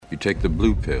You take the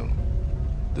blue pill.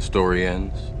 The story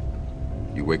ends.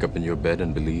 You wake up in your bed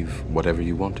and believe whatever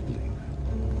you want to believe.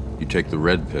 You take the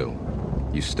red pill.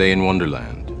 You stay in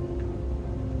Wonderland.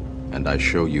 And I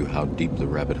show you how deep the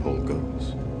rabbit hole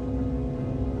goes.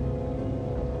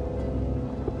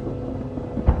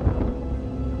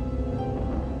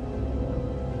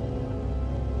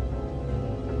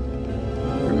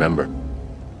 Remember,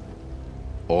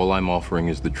 all I'm offering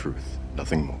is the truth,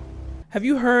 nothing more. Have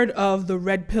you heard of the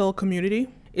Red Pill community?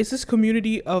 It's this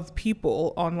community of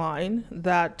people online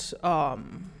that, I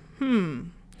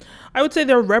would say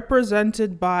they're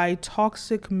represented by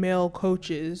toxic male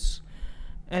coaches,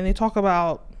 and they talk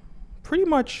about pretty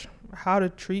much how to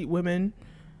treat women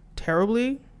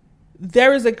terribly.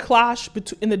 There is a clash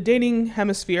in the dating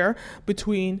hemisphere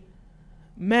between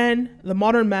men, the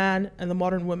modern man, and the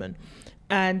modern woman.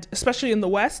 And especially in the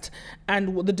West,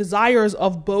 and the desires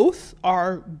of both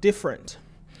are different.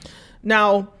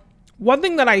 Now, one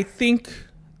thing that I think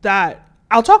that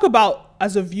I'll talk about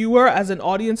as a viewer, as an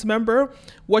audience member,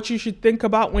 what you should think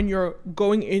about when you're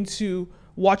going into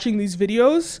watching these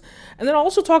videos. And then I'll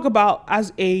also talk about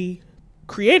as a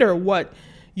creator, what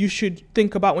you should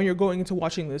think about when you're going into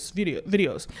watching this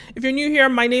videos. If you're new here,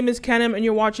 my name is Kenim and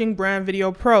you're watching Brand Video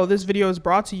Pro. This video is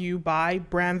brought to you by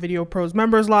Brand Video Pro's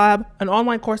Members Lab, an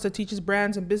online course that teaches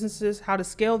brands and businesses how to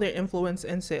scale their influence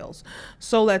and sales.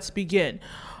 So let's begin.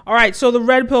 All right, so the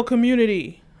Red Pill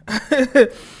community.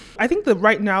 I think that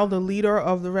right now the leader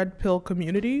of the Red Pill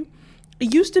community,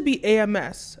 it used to be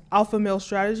AMS, Alpha Male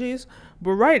Strategies,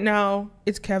 but right now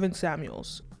it's Kevin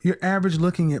Samuels. You're average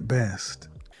looking at best.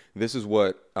 This is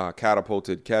what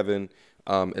catapulted Kevin,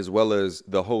 as well as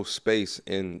the whole space,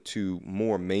 into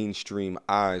more mainstream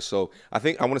eyes. So I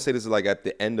want to say this is like at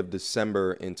the end of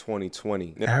December in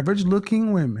 2020. Average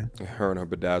looking women. Her and her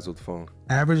bedazzled phone.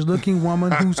 Average looking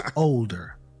woman who's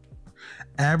older.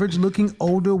 Average looking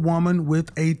older woman with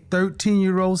a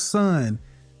 13-year-old son.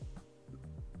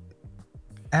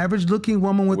 Average looking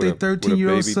woman with a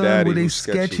 13-year-old son with a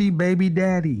sketchy baby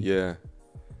daddy. Yeah.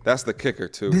 That's the kicker,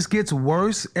 too. This gets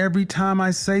worse every time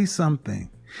I say something.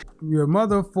 You're a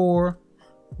mother of four,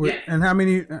 and how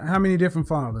many different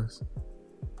fathers?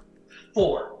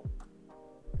 4.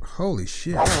 Holy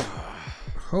shit.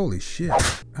 Holy shit.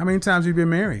 How many times have you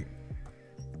been married?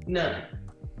 None.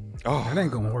 Oh, that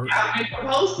ain't gonna work. I've been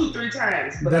proposed to 3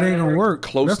 times. But that ain't gonna work.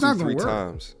 Close to 3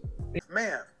 times.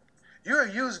 Ma'am, you're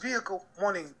a used vehicle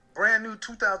wanting brand new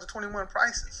 2021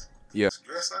 prices. Yeah.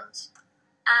 Dress size?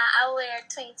 I wear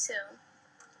 22.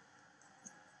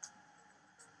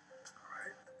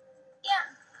 Alright. Yeah,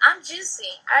 I'm juicy.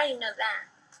 I already know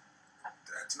that.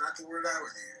 That's not the word I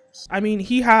would use. I mean,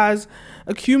 he has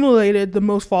accumulated the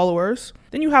most followers.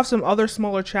 Then you have some other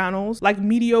smaller channels like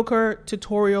mediocre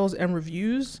tutorials and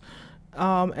reviews.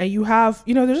 And you have,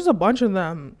 there's just a bunch of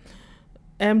them.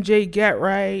 MJ Get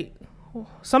Right.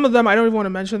 Some of them, I don't even want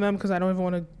to mention them because I don't even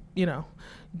want to,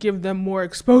 give them more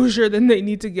exposure than they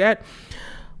need to get.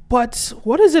 But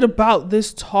what is it about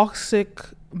this toxic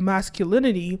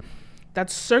masculinity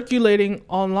that's circulating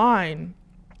online,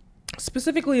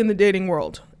 specifically in the dating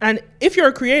world? And if you're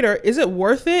a creator, is it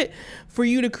worth it for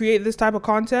you to create this type of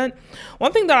content?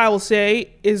 One thing that I will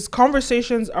say is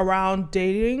conversations around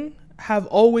dating have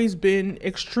always been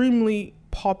extremely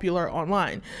popular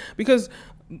online because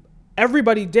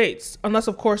everybody dates, unless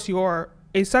of course you're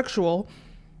asexual.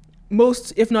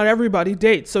 Most, if not everybody,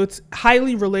 dates. So it's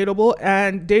highly relatable,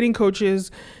 and dating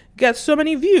coaches get so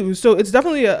many views. So it's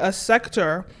definitely a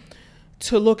sector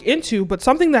to look into, but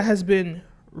something that has been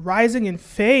rising in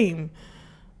fame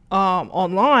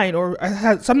online, or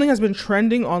something has been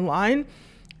trending online,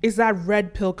 is that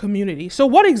Red Pill community. So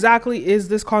what exactly is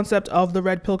this concept of the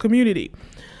Red Pill community?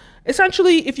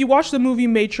 Essentially, if you watch the movie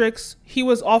Matrix, he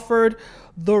was offered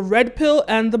the red pill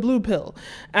and the blue pill.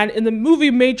 And in the movie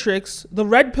Matrix, the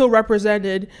red pill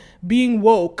represented being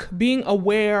woke, being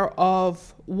aware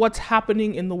of what's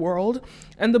happening in the world.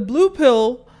 And the blue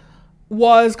pill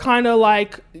was kind of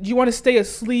like, you want to stay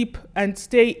asleep and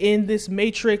stay in this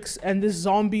Matrix and this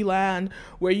zombie land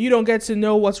where you don't get to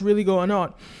know what's really going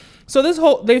on. So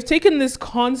they've taken this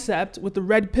concept with the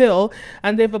red pill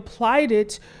and they've applied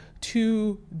it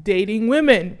to dating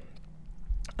women.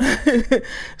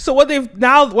 So what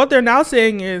they're now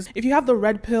saying is, if you have the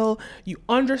red pill, you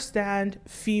understand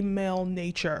female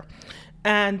nature.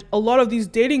 And a lot of these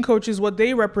dating coaches, what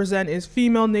they represent is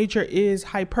female nature is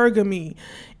hypergamy.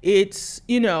 It's,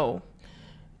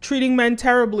 treating men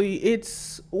terribly.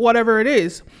 It's whatever it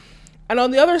is. And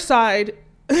on the other side,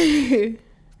 the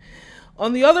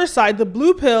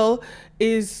blue pill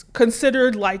is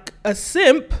considered like a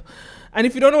simp. And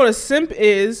if you don't know what a simp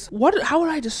is, how would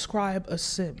I describe a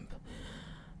simp?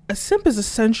 A simp is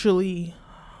essentially...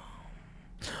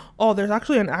 Oh, there's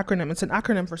actually an acronym. It's an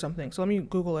acronym for something. So let me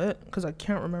Google it because I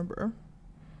can't remember.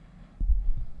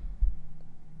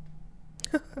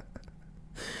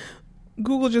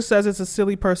 Google just says it's a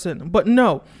silly person. But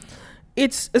no,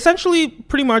 it's essentially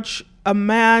pretty much a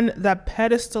man that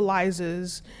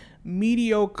pedestalizes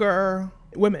mediocre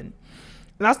women.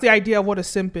 And that's the idea of what a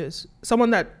simp is.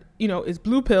 Someone that, is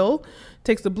blue pill,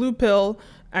 takes the blue pill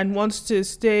and wants to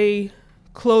stay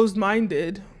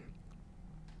closed-minded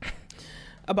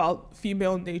about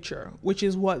female nature, which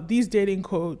is what these dating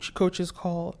coaches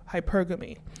call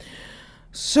hypergamy.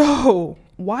 So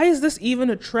why is this even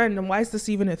a trend and why is this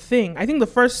even a thing? I think the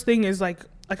first thing is like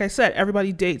I said,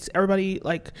 everybody dates. Everybody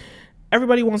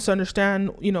wants to understand,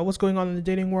 what's going on in the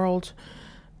dating world,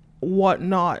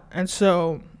 whatnot. And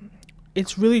so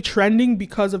it's really trending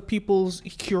because of people's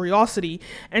curiosity.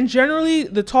 And generally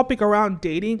the topic around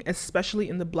dating, especially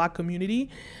in the Black community,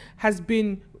 has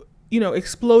been,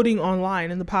 exploding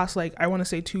online in the past, I want to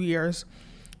say 2 years.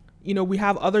 We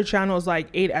have other channels like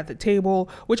 8 at the Table,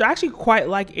 which I actually quite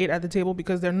like 8 at the Table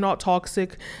because they're not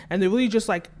toxic and they really just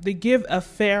they give a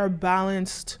fair,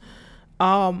 balanced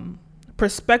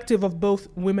perspective of both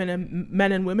women and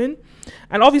men and women.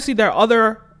 And obviously there are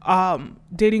other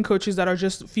dating coaches that are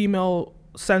just female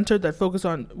centered that focus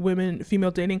on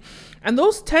female dating. And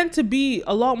those tend to be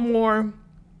a lot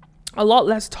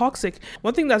less toxic.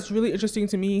 One thing that's really interesting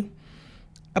to me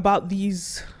about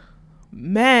these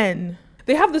men,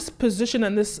 they have this position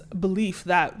and this belief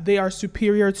that they are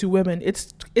superior to women.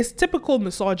 It's typical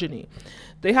misogyny.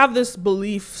 They have this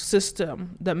belief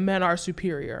system that men are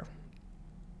superior.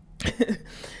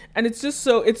 And it's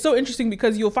so interesting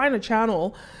because you'll find a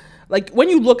channel, when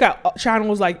you look at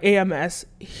channels like AMS,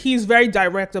 he's very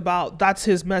direct about that's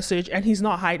his message and he's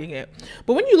not hiding it.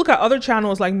 But when you look at other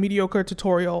channels like Mediocre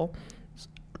Tutorials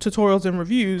and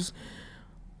Reviews,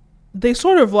 they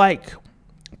sort of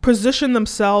position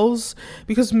themselves,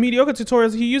 because Mediocre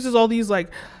Tutorials, he uses all these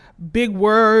big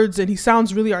words and he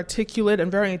sounds really articulate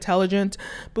and very intelligent.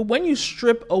 But when you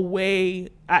strip away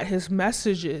at his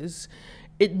messages,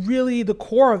 the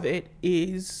core of it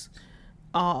is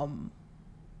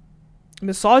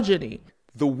misogyny.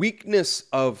 The weakness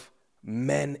of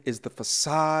men is the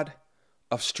facade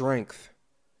of strength.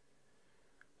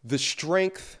 The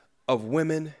strength of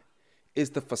women is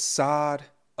the facade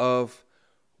of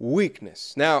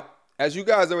weakness. Now, as you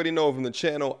guys already know from the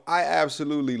channel, I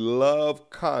absolutely love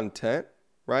content,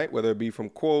 right? Whether it be from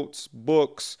quotes,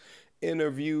 books,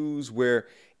 interviews, where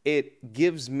it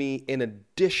gives me an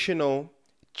additional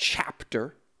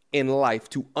chapter in life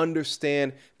to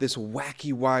understand this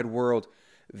wacky wide world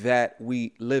that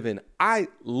we live in. I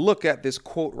look at this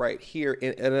quote right here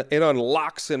and it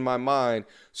unlocks in my mind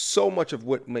so much of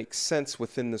what makes sense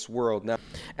within this world now.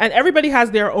 And everybody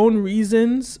has their own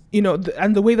reasons,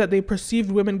 and the way that they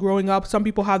perceived women growing up. Some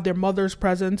people have their mother's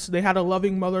presence. They had a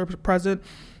loving mother present.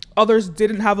 Others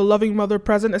didn't have a loving mother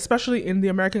present, especially in the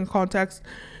American context,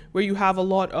 where you have a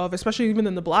lot of, especially even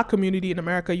in the Black community in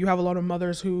America, you have a lot of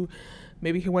mothers who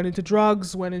maybe went into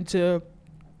drugs,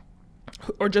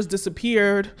 or just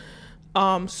disappeared.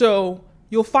 So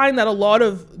you'll find that a lot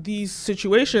of these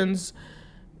situations,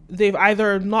 they've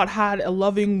either not had a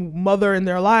loving mother in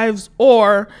their lives,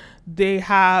 or they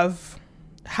have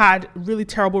had really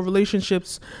terrible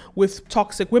relationships with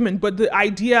toxic women. But the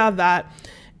idea that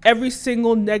every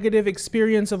single negative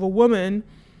experience of a woman,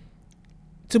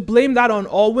 to blame that on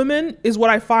all women, is what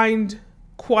I find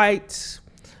quite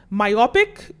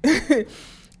myopic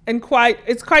and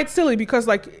it's quite silly, because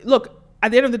look,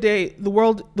 at the end of the day, the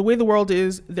way the world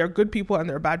is, there are good people and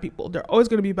there are bad people. There are always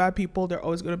going to be bad people. There are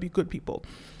always going to be good people.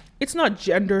 It's not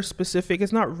gender specific.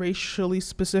 It's not racially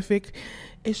specific.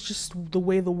 It's just the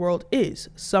way the world is.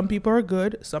 Some people are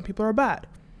good. Some people are bad.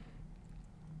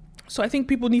 So I think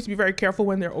people need to be very careful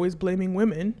when they're always blaming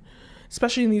women,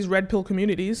 especially in these red pill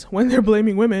communities, when they're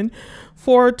blaming women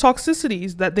for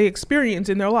toxicities that they experience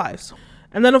in their lives.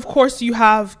 And then, of course, you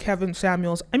have Kevin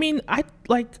Samuels. I mean, I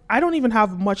don't even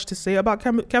have much to say about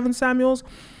Kevin Samuels.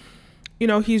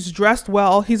 He's dressed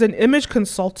well. He's an image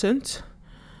consultant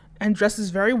and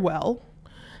dresses very well.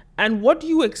 And what do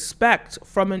you expect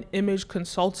from an image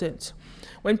consultant?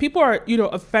 When people are,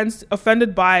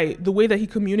 offended by the way that he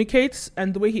communicates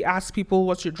and the way he asks people,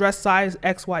 what's your dress size,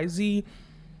 X, Y, Z?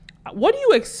 What do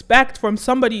you expect from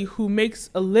somebody who makes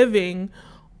a living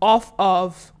off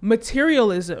of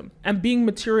materialism and being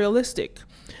materialistic?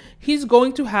 He's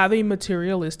going to have a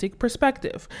materialistic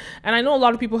perspective. And I know a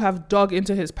lot of people have dug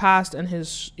into his past and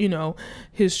his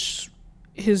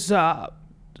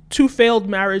 2 failed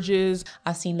marriages.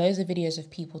 I've seen loads of videos of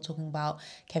people talking about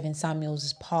Kevin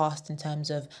Samuels' past in terms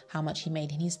of how much he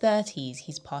made in his 30s,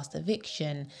 his past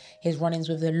eviction, his run-ins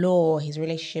with the law, his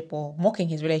relationship, or mocking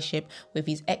his relationship with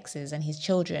his exes and his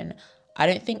children. I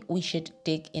don't think we should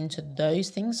dig into those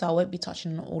things, so I won't be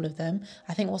touching on all of them.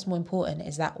 I think what's more important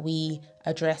is that we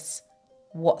address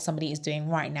what somebody is doing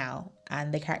right now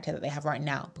and the character that they have right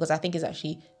now, because I think it's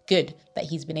actually good that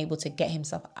he's been able to get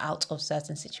himself out of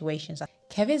certain situations.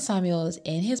 Kevin Samuels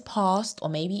in his past, or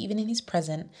maybe even in his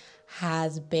present,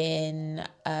 has been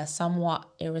a somewhat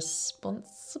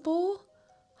irresponsible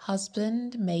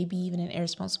husband, maybe even an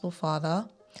irresponsible father.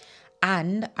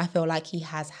 And I feel like he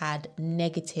has had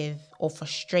negative or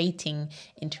frustrating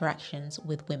interactions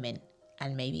with women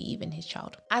and maybe even his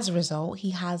child. As a result,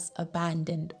 he has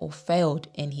abandoned or failed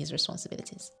in his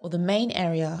responsibilities. Well, the main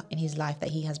area in his life that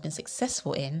he has been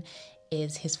successful in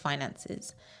is his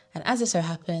finances. And as it so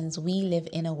happens, we live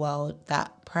in a world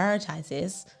that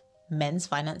prioritizes men's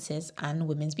finances and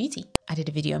women's beauty. I did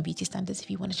a video on beauty standards if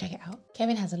you want to check it out.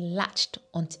 Kevin has latched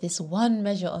onto this one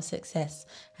measure of success,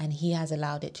 and he has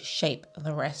allowed it to shape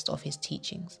the rest of his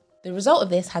teachings. The result of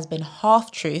this has been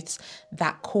half-truths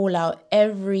that call out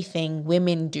everything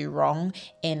women do wrong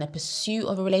in a pursuit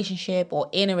of a relationship or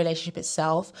in a relationship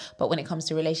itself. But when it comes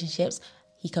to relationships,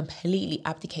 he completely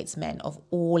abdicates men of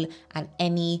all and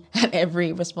any and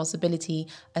every responsibility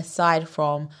aside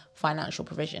from financial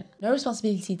provision. No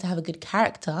responsibility to have a good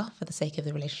character for the sake of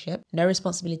the relationship. No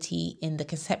responsibility in the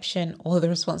conception or the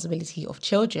responsibility of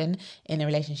children in a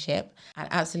relationship. And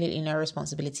absolutely no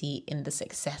responsibility in the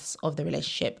success of the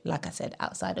relationship, like I said,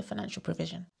 outside of financial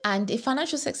provision. And if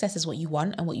financial success is what you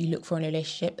want and what you look for in a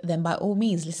relationship, then by all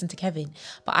means, listen to Kevin.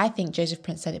 But I think Joseph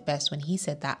Prince said it best when he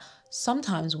said that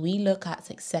sometimes we look at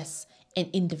success in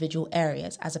individual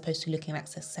areas as opposed to looking at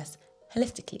success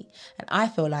holistically. And I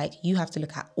feel like you have to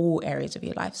look at all areas of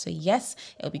your life. So yes,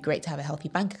 it'll be great to have a healthy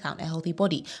bank account, a healthy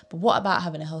body. But what about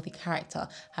having a healthy character,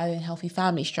 having a healthy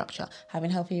family structure, having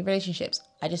healthy relationships?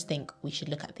 I just think we should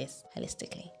look at this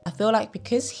holistically. I feel like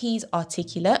because he's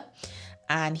articulate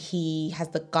and he has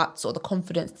the guts or the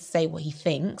confidence to say what he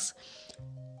thinks,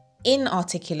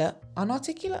 inarticulate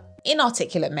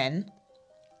men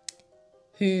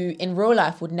who in real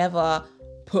life would never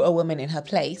put a woman in her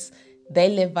place, they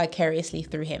live vicariously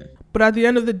through him. But at the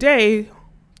end of the day,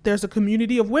 there's a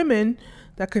community of women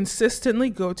that consistently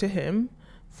go to him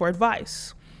for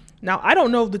advice. Now, I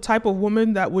don't know the type of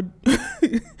woman that would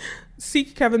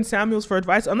seek Kevin Samuels for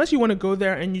advice, unless you want to go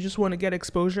there and you just want to get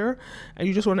exposure and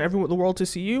you just want everyone, the world to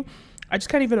see you. I just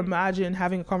can't even imagine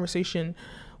having a conversation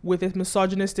with a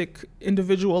misogynistic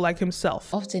individual like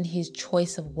himself. Often his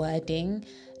choice of wording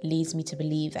leads me to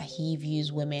believe that he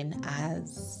views women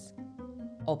as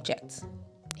objects.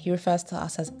 He refers to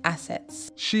us as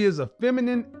assets. She is a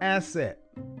feminine asset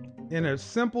in her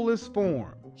simplest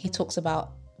form. He talks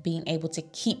about being able to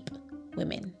keep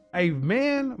women. A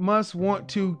man must want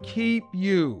to keep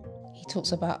you. He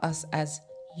talks about us as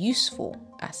useful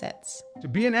assets. To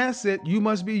be an asset, you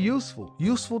must be useful.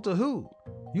 Useful to who?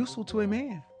 Useful to a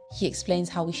man. He explains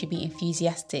how we should be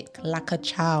enthusiastic, like a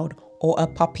child or a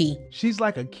puppy. She's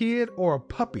like a kid or a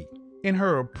puppy in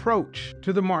her approach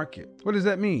to the market. What does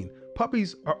that mean?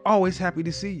 Puppies are always happy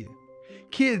to see you.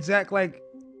 Kids act like,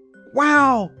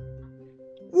 wow,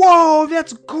 whoa,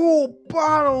 that's cool,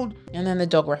 bottled. And then the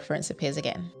dog reference appears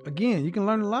again. Again, you can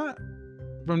learn a lot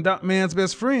from Doc Man's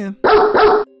best friend.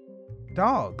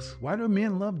 Dogs. Why do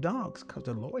men love dogs? Because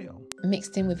they're loyal.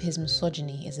 Mixed in with his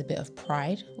misogyny is a bit of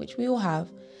pride, which we all have.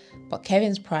 But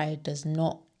Kevin's pride does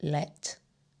not let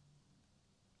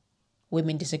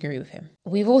women disagree with him.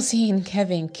 We've all seen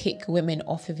Kevin kick women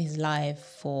off of his life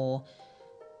for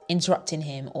interrupting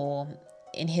him or,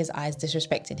 in his eyes,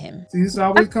 disrespecting him. See, this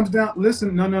always comes down.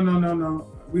 Listen, no.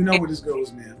 We know where this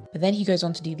goes, man. But then he goes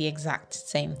on to do the exact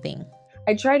same thing.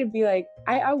 I try to be like,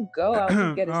 I'll go out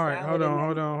and get a all right, salad.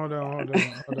 hold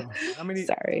on. How many?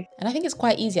 Sorry. And I think it's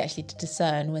quite easy actually to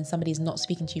discern when somebody's not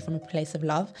speaking to you from a place of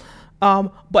love.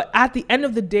 But at the end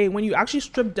of the day, when you actually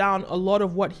strip down a lot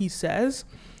of what he says,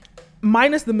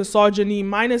 minus the misogyny,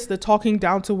 minus the talking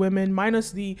down to women,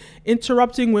 minus the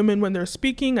interrupting women when they're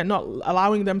speaking and not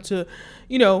allowing them to,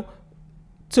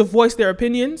 to voice their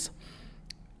opinions,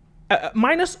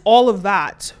 minus all of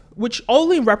that, which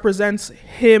only represents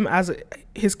him as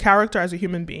his character as a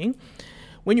human being.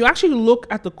 When you actually look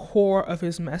at the core of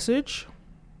his message,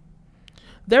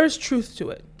 there is truth to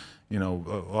it. A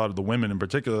lot of the women in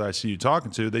particular that I see you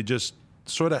talking to, they just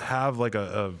sort of have like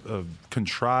a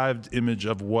contrived image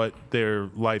of what their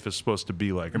life is supposed to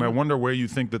be like. And I wonder where you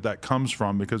think that comes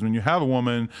from, because when you have a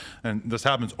woman, and this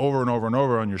happens over and over and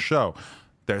over on your show,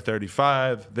 they're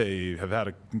 35, they have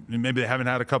had maybe they haven't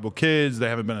had a couple kids, they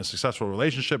haven't been in a successful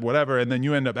relationship, whatever, and then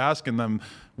you end up asking them,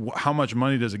 how much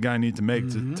money does a guy need to make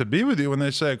to be with you? And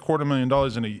they say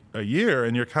 $250,000 in a year,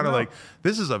 and you're kind of like,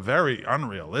 this is a very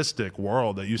unrealistic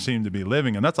world that you seem to be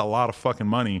living in. That's a lot of fucking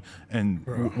money. And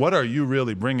what are you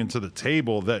really bringing to the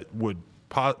table that would,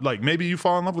 like, maybe you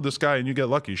fall in love with this guy and you get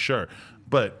lucky, sure,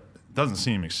 but it doesn't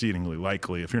seem exceedingly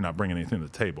likely if you're not bringing anything to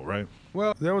the table, right?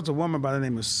 Well, there was a woman by the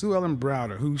name of Sue Ellen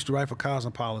Browder who used to write for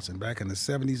Cosmopolitan back in the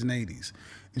 70s and 80s.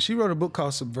 And she wrote a book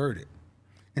called Subverted.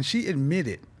 And she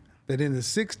admitted that in the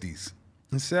 60s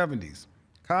and 70s,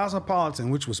 Cosmopolitan,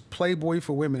 which was Playboy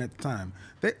for women at the time,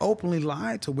 they openly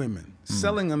lied to women,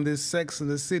 selling them this Sex in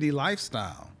the City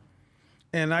lifestyle.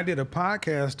 And I did a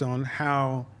podcast on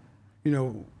how,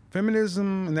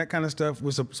 feminism and that kind of stuff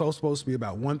was so supposed to be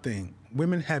about one thing: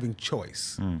 women having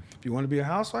choice. If you want to be a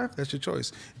housewife, that's your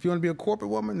choice. If you want to be a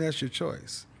corporate woman, that's your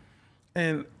choice.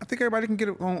 And I think everybody can get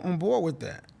on board with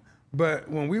that. But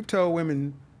when we've told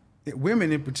women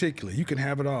in particular, you can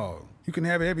have it all. You can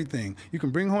have everything. You can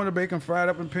bring home the bacon fried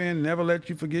up in pan, never let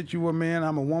you forget you were a man,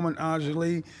 I'm a woman,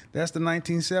 Angelique. That's the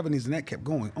 1970s, and that kept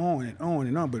going on and on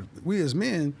and on. But we as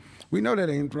men, we know that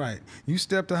ain't right. You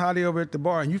step to Hottie over at the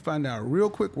bar and you find out real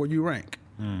quick where you rank.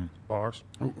 Bars.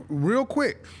 Real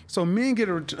quick. So men get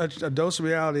a dose of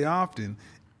reality often.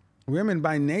 Women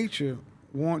by nature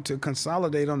want to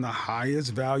consolidate on the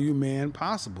highest value man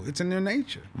possible. It's in their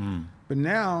nature. But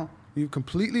now you've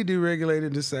completely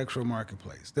deregulated the sexual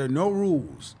marketplace. There are no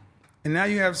rules. And now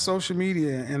you have social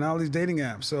media and all these dating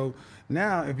apps. So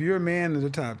now if you're a man in the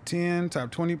top 10,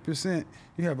 top 20%,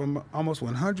 you have almost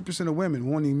 100% of women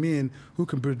wanting men who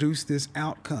can produce this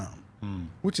outcome,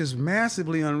 which is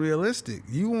massively unrealistic.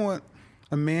 You want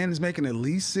a man who's making at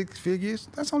least 6 figures?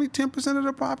 That's only 10% of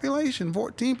the population,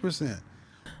 14%.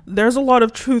 There's a lot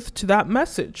of truth to that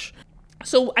message.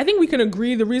 So I think we can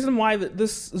agree the reason why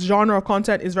this genre of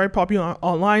content is very popular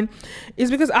online is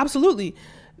because absolutely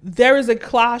there is a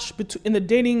clash in the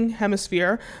dating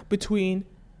hemisphere between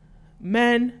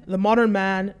men, the modern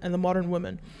man, and the modern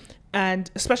woman.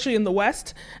 And especially in the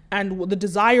West, and the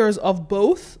desires of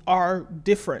both are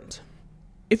different.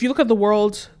 If you look at the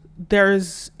world, there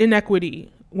is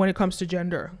inequity when it comes to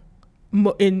gender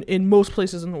in most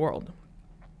places in the world.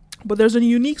 But there's a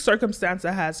unique circumstance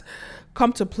that has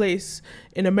come to place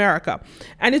in America.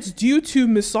 And it's due to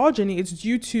misogyny. It's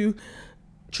due to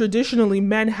traditionally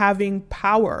men having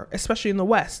power, especially in the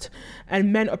West,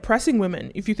 and men oppressing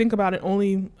women. If you think about it,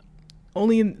 only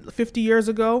 50 years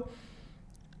ago,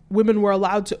 women were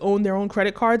allowed to own their own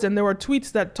credit cards. And there were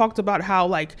tweets that talked about how,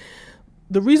 like,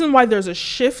 the reason why there's a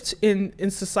shift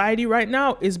in society right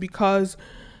now is because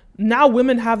now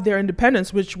women have their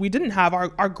independence, which we didn't have.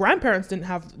 Our grandparents didn't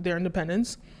have their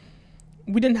independence.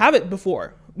 We didn't have it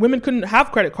before. Women couldn't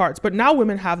have credit cards, but now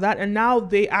women have that. And now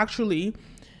they actually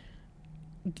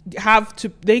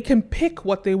they can pick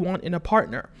what they want in a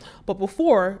partner. But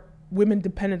before, women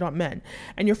depended on men.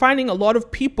 And you're finding a lot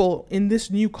of people in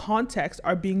this new context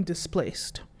are being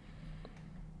displaced.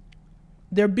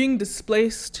 They're being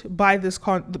displaced by this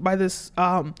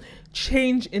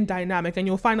change in dynamic. And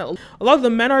you'll find that a lot of the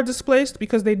men are displaced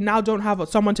because they now don't have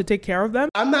someone to take care of them.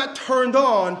 I'm not turned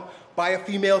on by a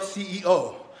female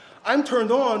CEO. I'm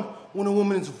turned on when a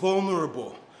woman is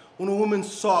vulnerable, when a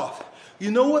woman's soft. You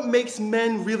know what makes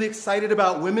men really excited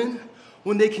about women?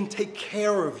 When they can take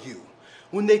care of you,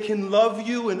 when they can love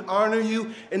you and honor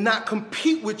you and not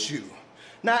compete with you.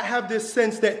 Not have this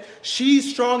sense that she's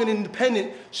strong and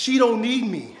independent, she don't need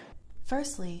me.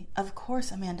 Firstly, of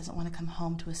course a man doesn't want to come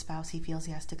home to a spouse he feels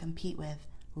he has to compete with.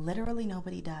 Literally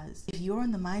nobody does. If you're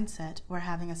in the mindset where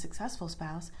having a successful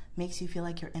spouse makes you feel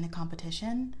like you're in a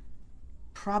competition,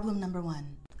 problem number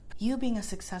 1. You being a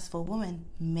successful woman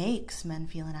makes men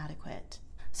feel inadequate.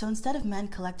 So instead of men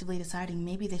collectively deciding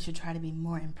maybe they should try to be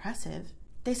more impressive,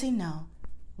 they say no.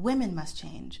 Women must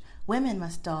change. Women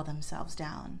must dull themselves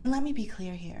down. And let me be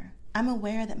clear here. I'm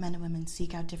aware that men and women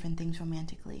seek out different things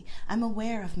romantically. I'm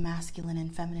aware of masculine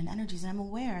and feminine energies, and I'm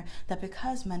aware that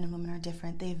because men and women are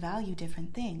different, they value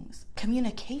different things.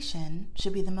 Communication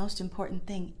should be the most important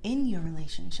thing in your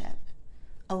relationship,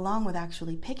 along with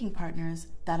actually picking partners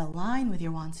that align with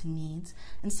your wants and needs,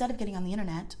 instead of getting on the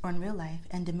internet or in real life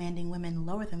and demanding women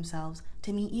lower themselves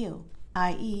to meet you.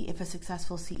 I.e., if a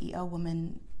successful CEO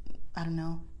woman,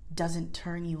 doesn't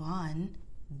turn you on,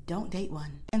 don't date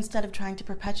one. Instead of trying to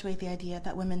perpetuate the idea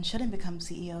that women shouldn't become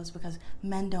CEOs because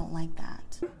men don't like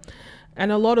that.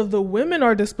 And a lot of the women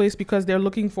are displaced because they're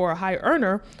looking for a high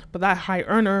earner, but that high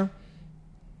earner...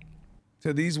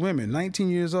 To these women, 19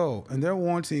 years old, and they're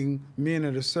wanting men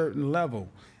at a certain level.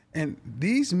 And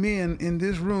these men in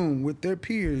this room with their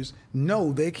peers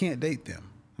know they can't date them.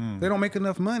 They don't make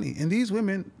enough money. And these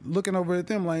women looking over at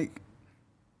them like,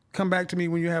 come back to me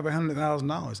when you have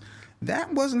 $100,000.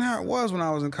 That wasn't how it was when I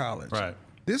was in college. Right.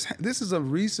 This is a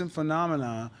recent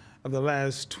phenomenon of the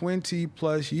last 20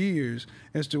 plus years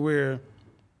as to where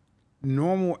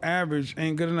normal average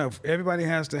ain't good enough. Everybody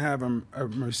has to have a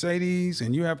Mercedes,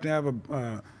 and you have to have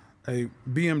a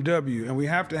BMW, and we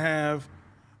have to have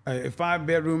a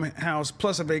 5-bedroom house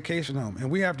plus a vacation home,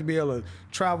 and we have to be able to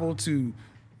travel to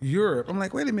Europe. I'm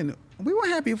like, wait a minute. We were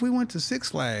happy if we went to Six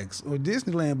Flags or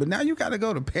Disneyland, but now you got to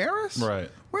go to Paris? Right.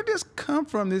 Where did this come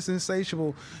from, this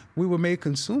insatiable, we were made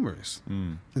consumers?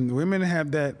 And the women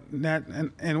have that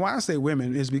and why I say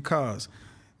women is because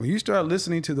when you start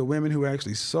listening to the women who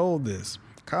actually sold this,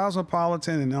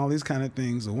 Cosmopolitan and all these kind of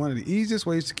things are one of the easiest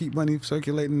ways to keep money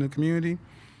circulating in the community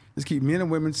is keep men and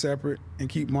women separate and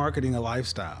keep marketing a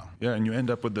lifestyle. Yeah, and you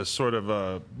end up with this sort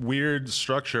of weird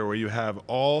structure where you have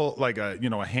all like a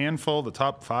handful, the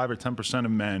top 5 or 10%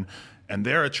 of men, and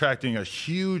they're attracting a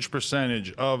huge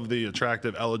percentage of the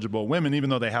attractive, eligible women, even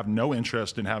though they have no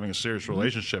interest in having a serious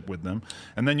relationship with them.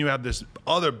 And then you have this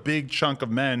other big chunk of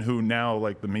men who now,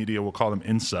 like the media will call them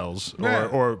incels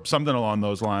or something along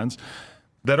those lines,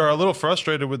 that are a little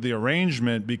frustrated with the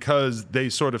arrangement because they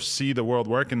sort of see the world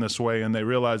working this way, and they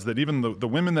realize that even the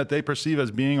women that they perceive as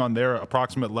being on their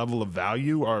approximate level of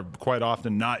value are quite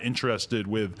often not interested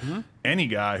with any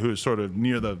guy who is sort of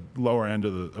near the lower end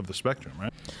of the spectrum,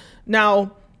 right?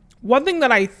 Now, one thing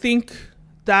that I think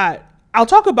that I'll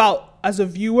talk about as a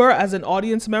viewer, as an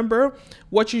audience member,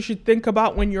 what you should think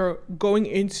about when you're going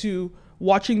into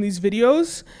watching these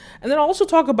videos, and then I'll also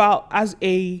talk about as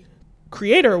a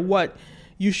creator what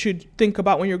you should think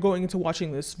about when you're going into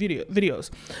watching this videos.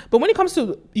 But when it comes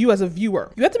to you as a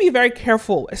viewer, you have to be very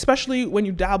careful, especially when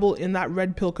you dabble in that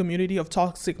red pill community of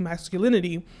toxic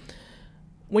masculinity.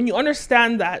 When you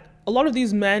understand that a lot of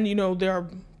these men, they're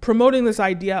promoting this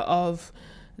idea of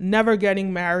never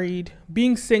getting married,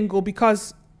 being single,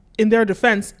 because in their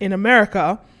defense, in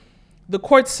America, the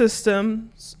court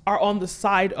systems are on the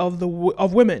side of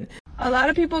women. A lot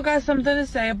of people got something to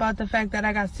say about the fact that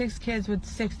I got 6 kids with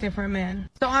 6 different men.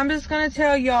 So I'm just going to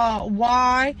tell y'all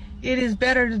why it is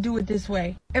better to do it this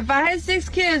way. If I had 6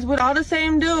 kids with all the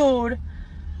same dude,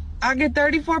 I get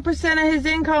 34% of his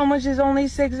income, which is only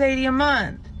 $680 a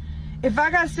month. If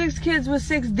I got 6 kids with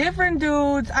 6 different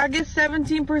dudes, I get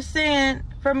 17%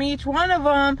 from each one of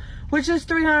them, which is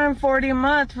 $340 a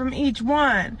month from each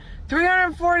one.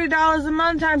 $340 a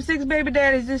month times 6 baby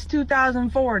daddies is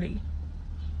 $2,040.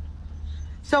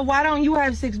 So why don't you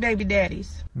have 6 baby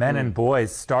daddies? Men and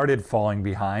boys started falling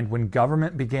behind when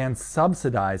government began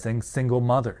subsidizing single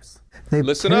mothers. They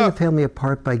tear the family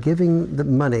apart by giving the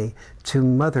money to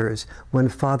mothers when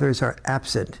fathers are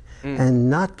absent and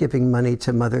not giving money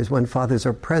to mothers when fathers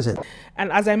are present.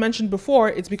 And as I mentioned before,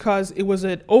 it's because it was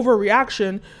an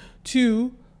overreaction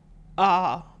to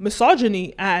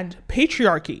misogyny and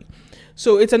patriarchy.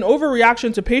 So it's an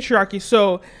overreaction to patriarchy.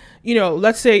 So,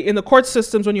 let's say in the court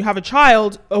systems, when you have a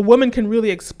child, a woman can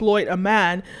really exploit a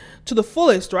man to the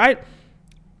fullest, right?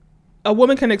 A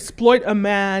woman can exploit a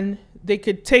man. They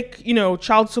could take,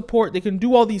 child support. They can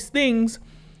do all these things.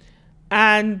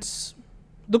 And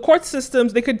the court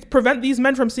systems, they could prevent these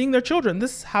men from seeing their children.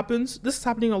 This is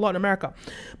happening a lot in America.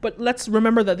 But let's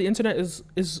remember that the internet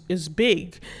is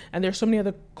big, and there's so many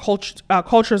other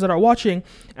cultures that are watching.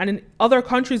 And in other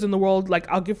countries in the world, like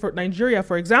I'll give for Nigeria,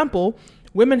 for example,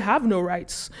 women have no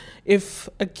rights. If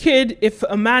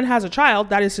a man has a child,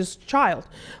 that is his child.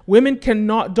 Women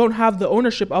don't have the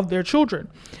ownership of their children.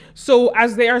 So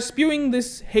as they are spewing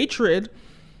this hatred,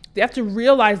 they have to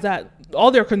realize that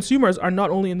all their consumers are not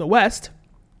only in the West,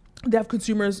 they have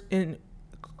consumers in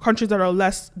countries that are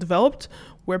less developed,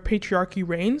 where patriarchy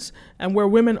reigns and where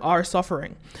women are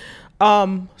suffering.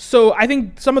 So I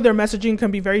think some of their messaging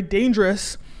can be very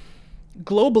dangerous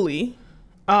globally.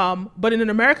 But in an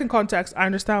American context, I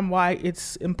understand why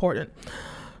it's important.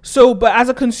 But as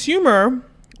a consumer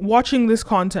watching this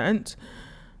content,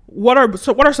 what are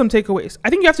some takeaways? I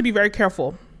think you have to be very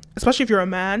careful, especially if you're a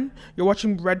man, you're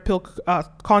watching red pill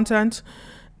content,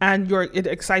 and it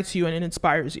excites you and it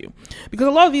inspires you. Because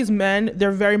a lot of these men,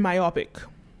 they're very myopic.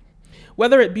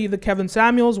 Whether it be the Kevin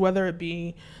Samuels, whether it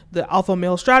be the alpha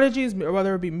male strategies, or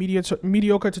whether it be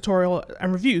mediocre tutorial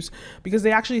and reviews, because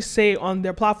they actually say on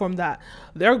their platform that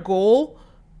their goal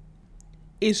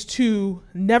is to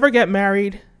never get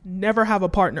married, never have a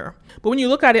partner. But when you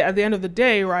look at it at the end of the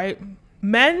day, right,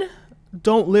 men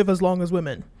don't live as long as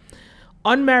women.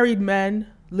 Unmarried men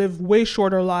live way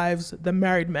shorter lives than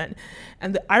married men.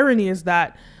 And the irony is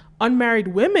that unmarried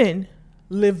women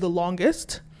live the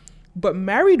longest, but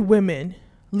married women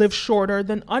live shorter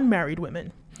than unmarried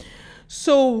women.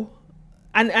 So,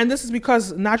 and this is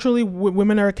because naturally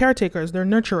women are caretakers, they're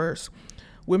nurturers.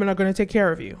 Women are going to take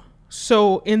care of you.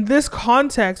 So in this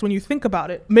context, when you think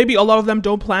about it, maybe a lot of them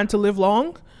don't plan to live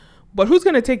long, but who's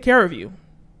going to take care of you?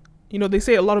 You know, they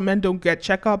say a lot of men don't get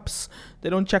checkups. They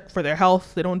don't check for their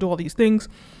health. They don't do all these things.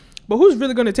 But who's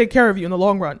really going to take care of you in the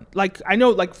long run? Like, I know,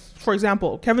 like, for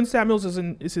example, Kevin Samuels I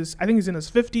think he's in his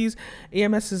 50s.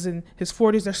 AMS is in his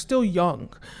 40s. They're still young.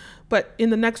 But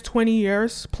in the next 20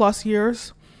 years, plus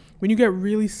years, when you get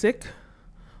really sick,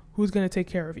 who's going to take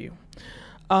care of you?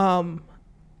 And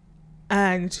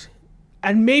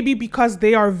maybe because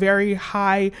they are very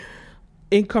high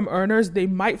income earners, they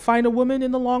might find a woman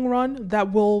in the long run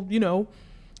that will, you know,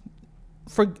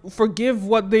 forgive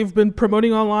what they've been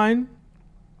promoting online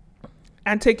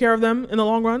and take care of them in the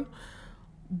long run.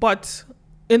 But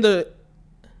the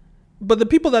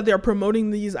people that they're promoting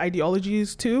these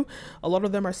ideologies to, a lot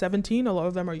of them are 17, a lot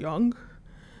of them are young,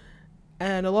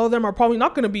 and a lot of them are probably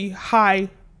not going to be high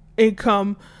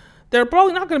income. They're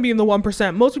probably not going to be in the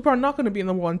 1%. Most people are not going to be in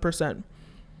the 1%.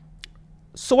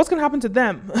 So what's going to happen to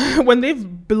them when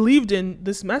they've believed in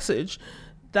this message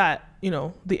that, you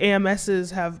know, the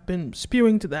AMSs have been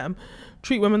spewing to them,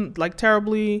 treat women like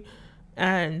terribly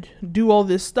and do all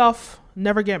this stuff,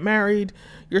 never get married.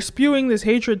 You're spewing this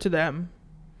hatred to them.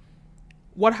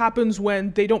 What happens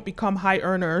when they don't become high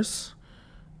earners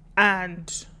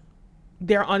and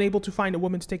they're unable to find a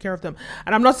woman to take care of them?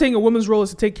 And I'm not saying a woman's role is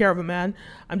to take care of a man.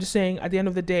 I'm just saying at the end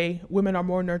of the day, women are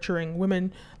more nurturing.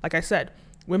 Women, like I said,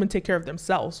 women take care of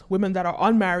themselves. Women that are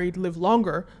unmarried live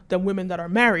longer than women that are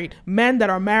married. Men that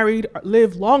are married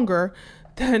live longer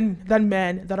than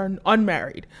men that are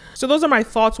unmarried. So those are my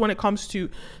thoughts when it comes to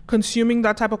consuming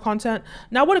that type of content.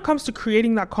 Now, when it comes to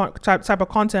creating that type of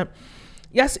content,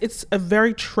 yes, it's a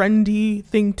very trendy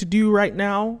thing to do right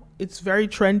now. It's very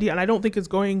trendy, and I don't think it's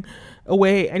going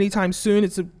away anytime soon.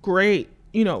 It's a great,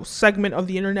 you know, segment of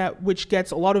the internet which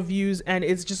gets a lot of views, and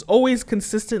it's just always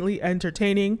consistently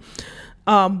entertaining.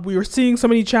 We were seeing so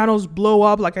many channels blow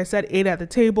up. Like I said, 8 at the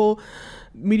Table,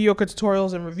 Mediocre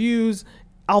Tutorials and Reviews,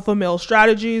 Alpha Male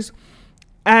Strategies,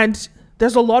 and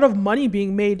there's a lot of money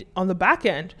being made on the back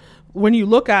end. When you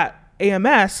look at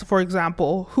AMS, for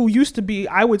example, who used to be,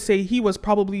 I would say he was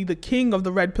probably the king of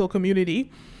the red pill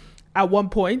community at one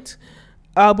point.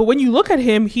 But when you look at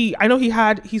him, I know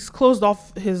he's closed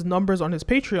off his numbers on his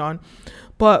Patreon,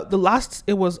 but last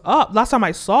time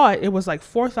I saw it, it was like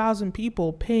 4,000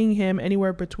 people paying him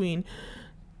anywhere between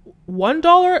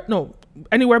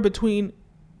anywhere between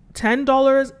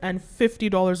 $10 and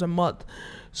 $50 a month.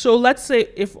 So let's say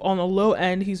if on a low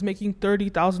end, he's making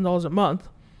 $30,000 a month,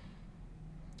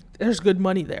 there's good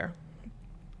money there.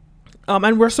 And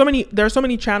there are so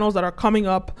many channels that are coming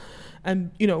up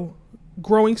and, you know,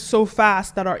 growing so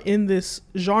fast that are in this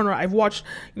genre. I've watched,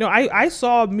 you know, I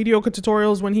saw Mediocre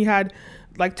Tutorials when he had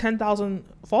like 10,000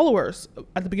 followers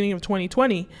at the beginning of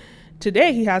 2020.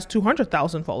 Today he has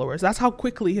 200,000 followers. That's how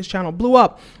quickly his channel blew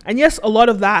up. And yes, a lot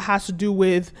of that has to do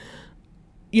with,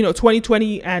 you know,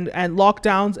 2020 and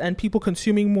lockdowns and people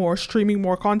consuming more, streaming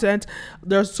more content.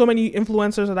 There's so many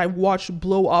influencers that I've watched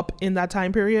blow up in that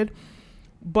time period.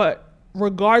 But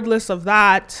regardless of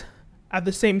that, at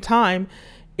the same time,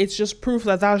 it's just proof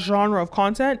that that genre of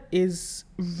content is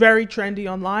very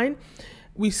trendy online.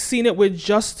 We've seen it with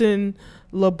Justin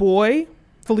LaBoy,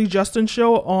 Fully Justin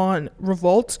show on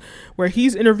Revolt, where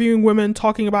he's interviewing women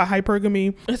talking about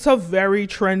hypergamy. It's a very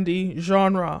trendy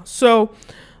genre. So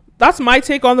that's my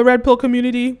take on the red pill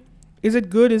community. Is it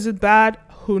good? Is it bad?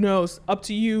 Who knows? Up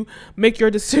to you. Make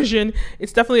your decision.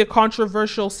 It's definitely a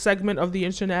controversial segment of the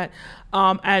internet.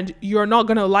 And you're not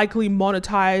going to likely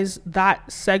monetize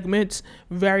that segment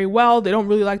very well. They don't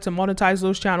really like to monetize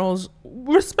those channels.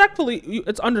 Respectfully,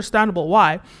 it's understandable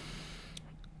why.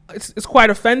 It's quite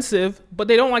offensive, but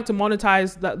they don't like to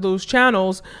monetize those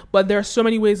channels. But there are so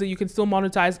many ways that you can still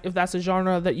monetize if that's a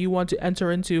genre that you want to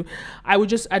enter into. I would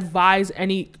just advise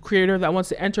any creator that wants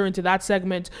to enter into that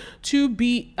segment to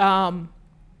be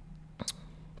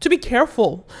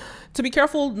careful. To be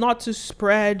careful not to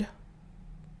spread,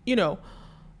 you know,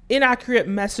 inaccurate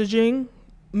messaging,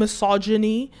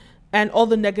 misogyny, and all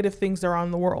the negative things that are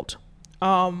in the world.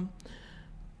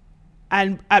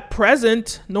 And at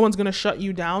present, no one's going to shut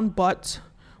you down, but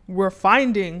we're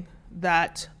finding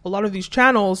that a lot of these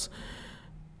channels,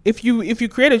 if you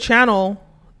create a channel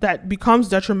that becomes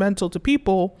detrimental to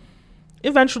people,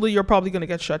 eventually you're probably going to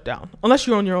get shut down, unless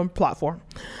you're on your own platform.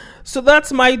 So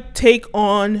that's my take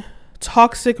on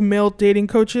toxic male dating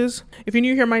coaches. If you're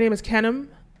new here, my name is Kenim,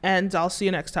 and I'll see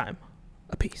you next time.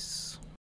 Peace.